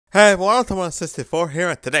Hey everyone, I'm Twinsanity here,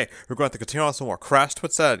 and today we're going to continue on some more Crash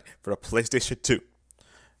Twinsanity for the PlayStation 2.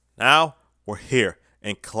 Now, we're here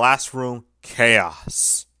in Classroom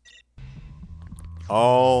Chaos.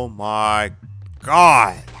 Oh my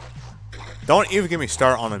god! Don't even get me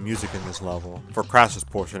started on the music in this level, for Crash's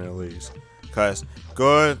portion at least. Because,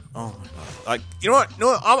 oh my god. Like, you know what,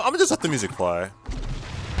 I'm gonna just let the music play.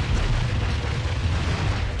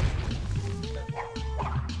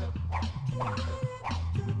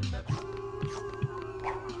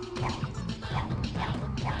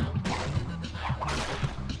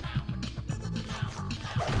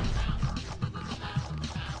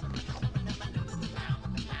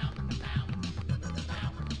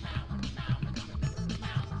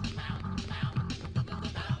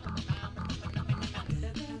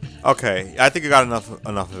 Okay, I think I got enough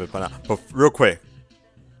of it by now. But real quick.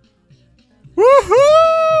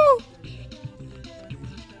 Woohoo!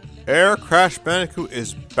 Air Crash Bandicoot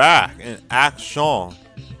is back in action.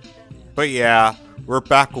 But yeah, we're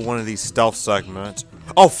back with one of these stealth segments.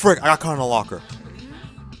 Oh frick, I got caught in a locker.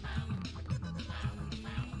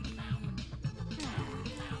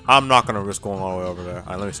 I'm not gonna risk going all the way over there.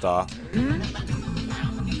 Alright, let me stop.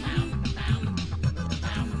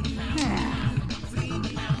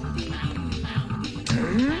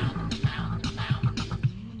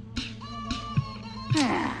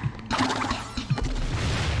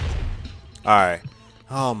 Alright.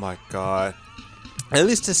 Oh my god. At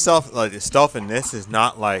least the stealth in this is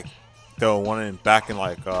not like the one back in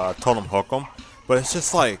like Totem Hook'em. But it's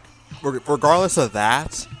just like, regardless of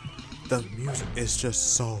that, the music is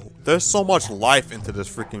just there's so much life into this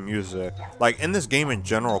freaking music. Like in this game in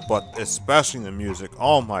general, but especially the music.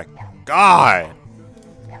 Oh my god.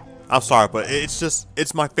 I'm sorry, but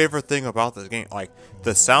it's my favorite thing about this game. Like,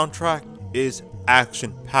 the soundtrack is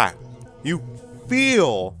action-packed. You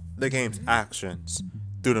feel the game's actions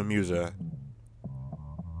through the music.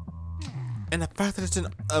 And the fact that it's in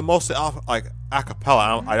mostly like a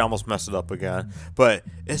cappella, I almost messed it up again. But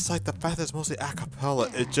it's like the fact that it's mostly a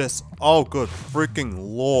cappella, it just, oh good freaking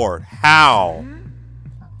lord, how?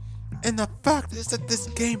 And the fact is that this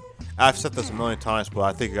game, I've said this a million times, but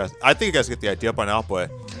I think you guys get the idea by now,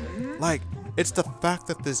 but like, it's the fact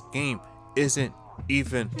that this game isn't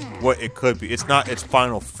even what it could be. It's not its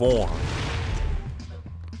final form.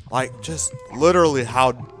 Like, just literally,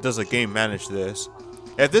 how does a game manage this?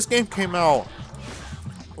 If this game came out,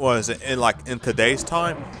 in today's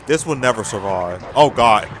time, this would never survive. Oh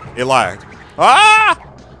god, it lagged. Ah!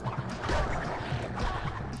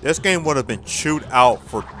 This game would have been chewed out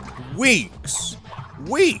for weeks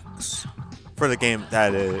for the game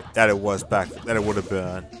that it would have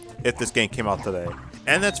been if this game came out today.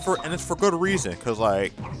 And it's for good reason, because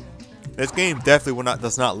like, this game definitely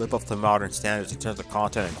does not live up to modern standards in terms of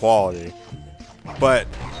content and quality. But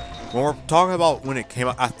when we're talking about when it came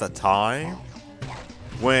out at the time,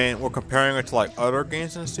 when we're comparing it to like other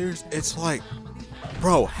games in the series, it's like,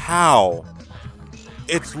 bro, how?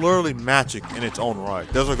 It's literally magic in its own right.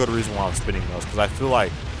 There's a good reason why I'm spinning those, because I feel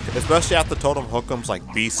like, especially after Totem Hook'em's like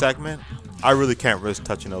B segment, I really can't risk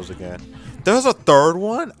touching those again. There's a third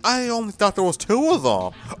one? I only thought there was two of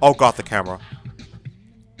them. Oh god, the camera.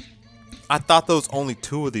 I thought there was only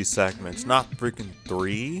two of these segments, not freaking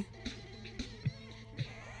three.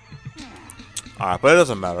 Alright, but it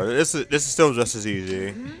doesn't matter. This is still just as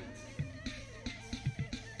easy.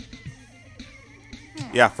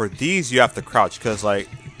 Yeah, for these you have to crouch, because like,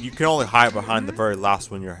 you can only hide behind the very last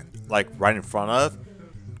one you're like right in front of.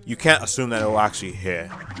 You can't assume that it will actually hit.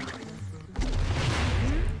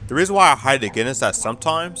 The reason why I hide again is that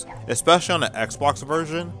sometimes, especially on the Xbox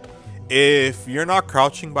version, if you're not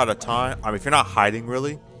crouching by the time, if you're not hiding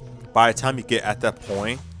really, by the time you get at that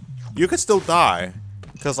point, you could still die.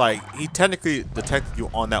 Because like, he technically detected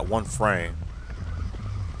you on that one frame.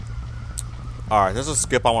 Alright, there's a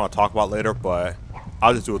skip I want to talk about later, but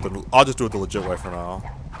I'll just do it the legit way for now.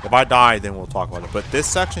 If I die, then we'll talk about it. But this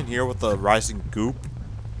section here with the rising goop,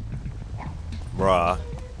 bruh,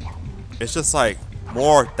 it's just like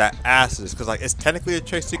more that asses, because like, it's technically a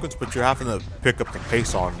chase sequence, but you're having to pick up the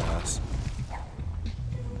pace on this.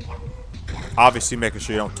 Obviously making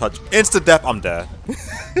sure you don't touch instant death. I'm dead.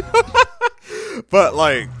 But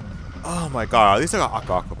like, oh my god, at least I got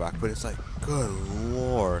Aqua back, but it's like, good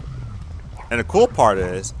lord. And the cool part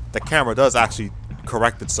is the camera does actually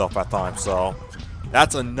correct itself at times, so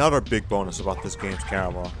that's another big bonus about this game's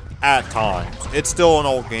camera. At times, it's still an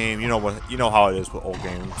old game, you know how it is with old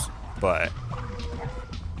games, but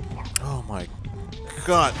oh my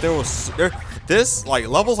god, this like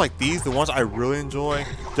levels like these, the ones I really enjoy,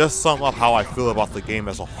 just sum up how I feel about the game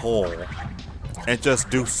as a whole. and just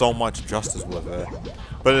do so much justice with it.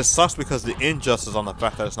 But it sucks because the injustice on the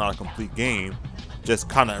fact that it's not a complete game just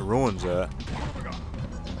kind of ruins it.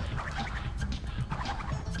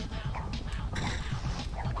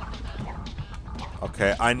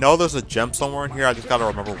 Okay, I know there's a gem somewhere in here. I just gotta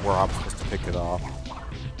remember where I'm supposed to pick it up.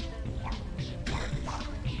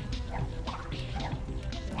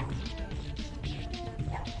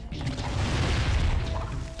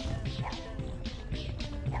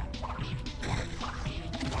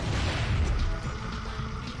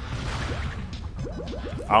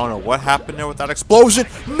 I don't know what happened there with that explosion.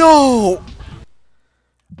 No!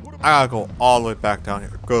 I gotta go all the way back down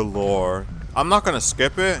here. Good lord. I'm not gonna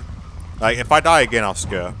skip it. Like, if I die again, I'll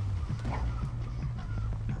skip.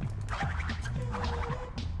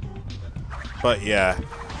 But yeah.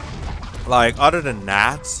 Like, other than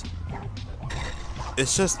that,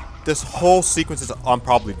 it's just, this whole sequence is, I'm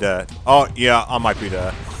probably dead. Oh, yeah, I might be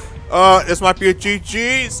dead. This might be a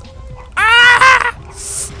GG's. Ah!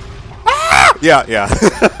 Ah! Yeah, yeah.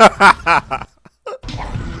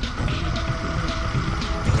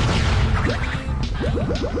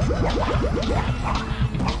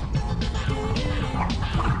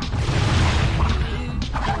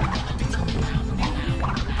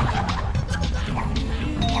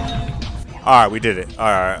 Alright, we did it.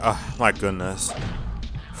 Alright, my goodness.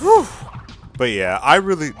 Whew. But yeah, I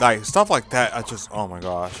really, like, stuff like that, I just, oh my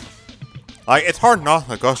gosh. Like, it's hard not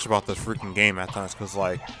to gush about this freaking game at times, because,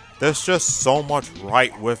 like, there's just so much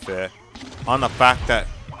right with it. On the fact that,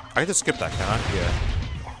 I can just skip that, can I? Yeah.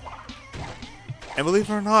 And believe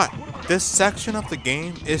it or not, this section of the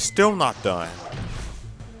game is still not done.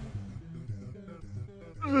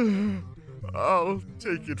 I'll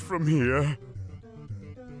take it from here.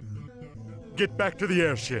 Get back to the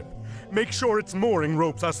airship. Make sure its mooring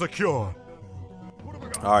ropes are secure.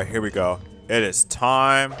 Alright, here we go. It is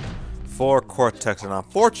time for Cortex, and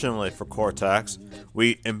unfortunately for Cortex,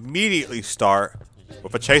 we immediately start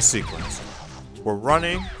with a chase sequence. We're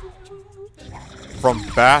running from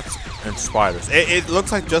bats and spiders. It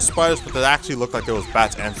looks like just spiders, but it actually looked like there was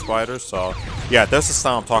bats and spiders, so yeah, this is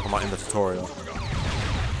something I'm talking about in the tutorial.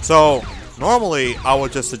 So, normally, I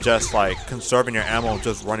would just suggest, like, conserving your ammo and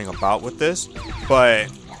just running about with this, but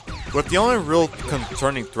with the only real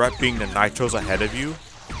concerning threat being the nitros ahead of you,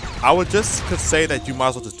 I would just say that you might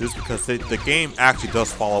as well just do this because the game actually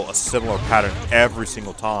does follow a similar pattern every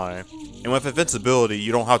single time. And with invincibility,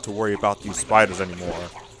 you don't have to worry about these spiders anymore.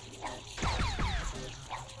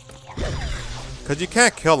 Because you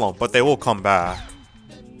can't kill them, but they will come back.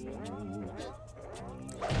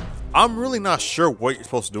 I'm really not sure what you're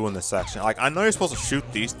supposed to do in this section. Like, I know you're supposed to shoot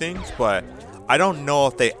these things, but I don't know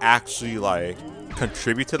if they actually, like,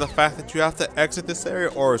 contribute to the fact that you have to exit this area,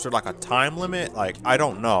 or is there, like, a time limit? Like, I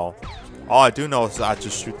don't know. All I do know is that I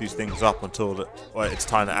just shoot these things up until it's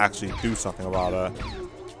time to actually do something about it.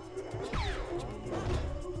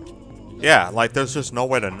 Yeah, like, there's just no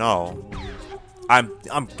way to know.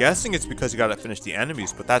 I'm guessing it's because you gotta finish the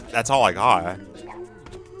enemies, but that's all I got.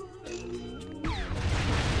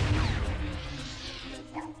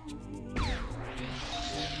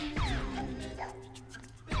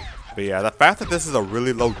 But yeah, the fact that this is a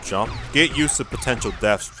really low jump, get used to potential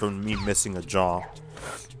deaths from me missing a jump.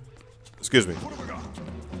 Excuse me.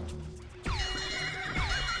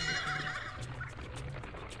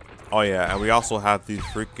 Oh yeah, and we also have these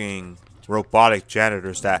freaking robotic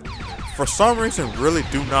janitors that, for some reason, really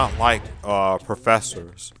do not like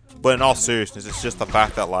professors. But in all seriousness, it's just the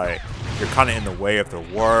fact that, like, you're kind of in the way of their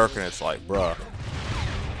work, and it's like, bruh.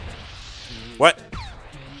 What?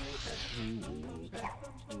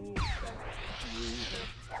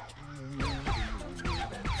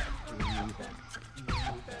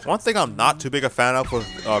 One thing I'm not too big a fan of with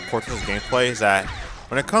Cortex's gameplay is that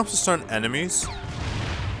when it comes to certain enemies,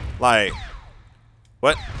 like,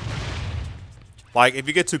 what? Like, if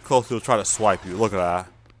you get too close, he'll try to swipe you. Look at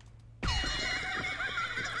that.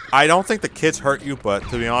 I don't think the kids hurt you, but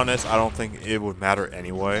to be honest, I don't think it would matter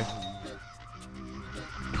anyway.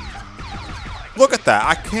 Look at that.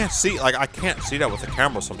 I can't see that with the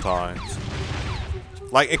camera sometimes.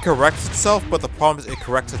 Like, it corrects itself, but the problem is it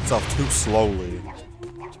corrects itself too slowly.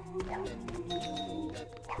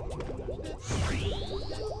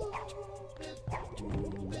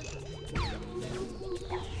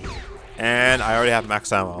 And I already have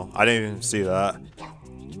max ammo. I didn't even see that.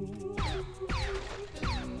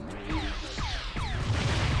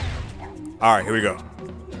 Alright, here we go.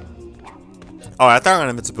 Oh, I thought I got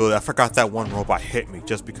invincibility. I forgot that one robot hit me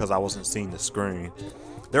just because I wasn't seeing the screen.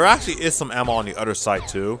 There actually is some ammo on the other side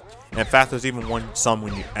too. In fact, there's even some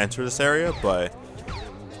when you enter this area, but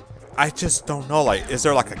I just don't know. Like, is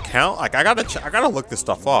there like a count? Like, I gotta look this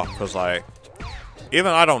stuff up because like,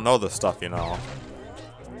 even I don't know this stuff, you know.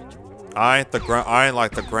 I ain't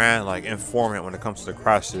like the grand like informant when it comes to the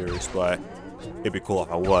Crash series, but it'd be cool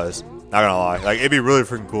if I was. Not gonna lie, like it'd be really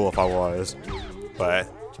freaking cool if I was. But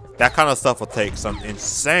that kind of stuff will take some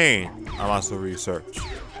insane amounts of research.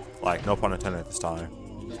 Like, no pun intended this time.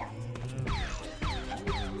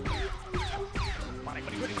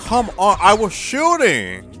 Come on, I was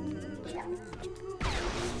shooting!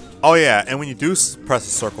 Oh yeah, and when you do press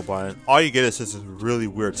the circle button, all you get is this really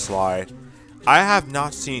weird slide. I have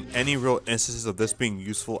not seen any real instances of this being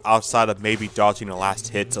useful outside of maybe dodging the last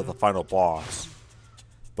hits of the final boss.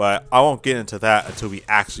 But I won't get into that until we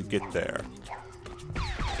actually get there.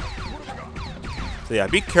 So yeah,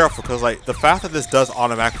 be careful because like the fact that this does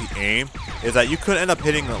automatically aim is that you could end up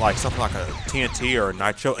hitting like something like a TNT or a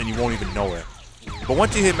nitro and you won't even know it. But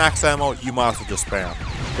once you hit max ammo, you might as well just spam.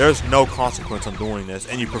 There's no consequence on doing this,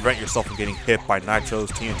 and you prevent yourself from getting hit by nitros,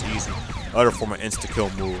 TNTs, and other form of insta-kill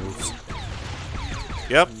moves.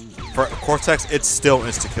 Yep, for Cortex, it's still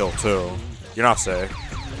insta-kill too. You're not safe.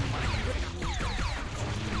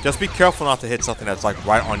 Just be careful not to hit something that's like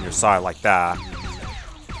right on your side like that.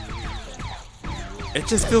 It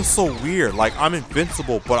just feels so weird, like I'm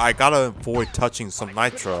invincible, but I gotta avoid touching some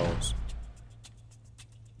nitros.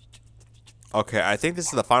 Okay, I think this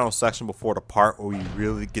is the final section before the part where we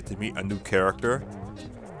really get to meet a new character.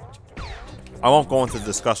 I won't go into the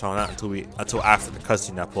discussion on that until after the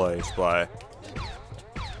cutscene that plays, but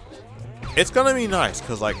it's gonna be nice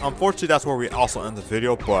because, like, unfortunately, that's where we also end the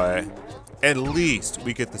video. But at least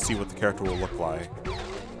we get to see what the character will look like.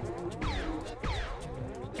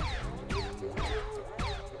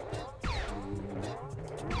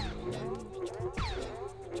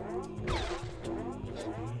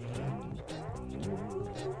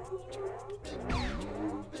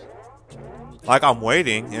 Like, I'm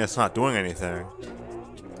waiting and it's not doing anything.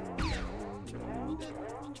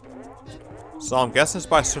 So I'm guessing it's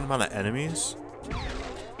by a certain amount of enemies.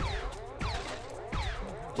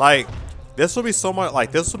 Like, this will be so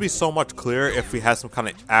much clearer if we had some kind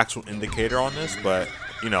of actual indicator on this, but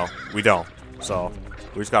you know, we don't. So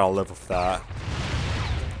we just gotta live with that.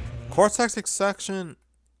 Cortex section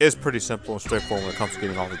is pretty simple and straightforward when it comes to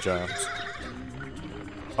getting all the gems.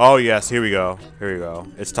 Oh yes, here we go. Here we go.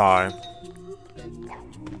 It's time.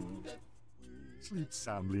 Sleep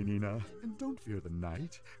soundly, Nina, and don't fear the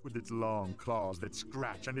night, with its long claws that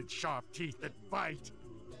scratch and its sharp teeth that bite.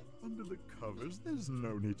 Under the covers, there's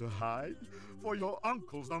no need to hide, for your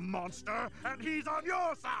uncle's a monster, and he's on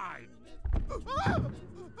your side!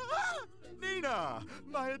 Nina,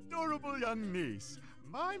 my adorable young niece.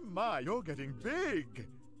 My, you're getting big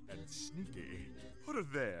and sneaky. Put her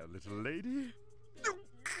there, little lady.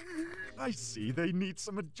 I see they need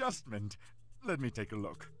some adjustment. Let me take a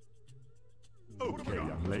look. Okay,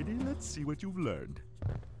 young lady, let's see what you've learned.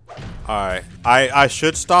 Alright, I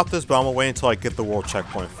should stop this, but I'm gonna wait until I get the world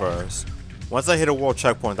checkpoint first. Once I hit a world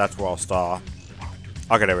checkpoint, that's where I'll stop.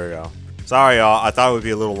 Okay, there we go. Sorry, y'all. I thought it would be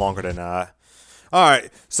a little longer than that. Alright,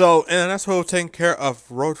 so, and that's where we're taking care of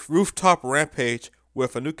Rooftop Rampage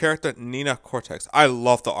with a new character, Nina Cortex. I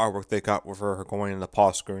love the artwork they got with her going in the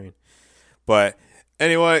pause screen. But,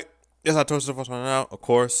 anyway, yes, I told you what's going on, of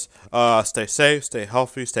course. Stay safe, stay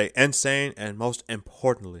healthy, stay insane, and most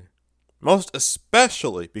importantly, most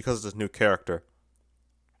especially because of this new character,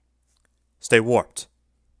 stay warped.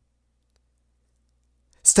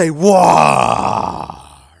 Stay warped!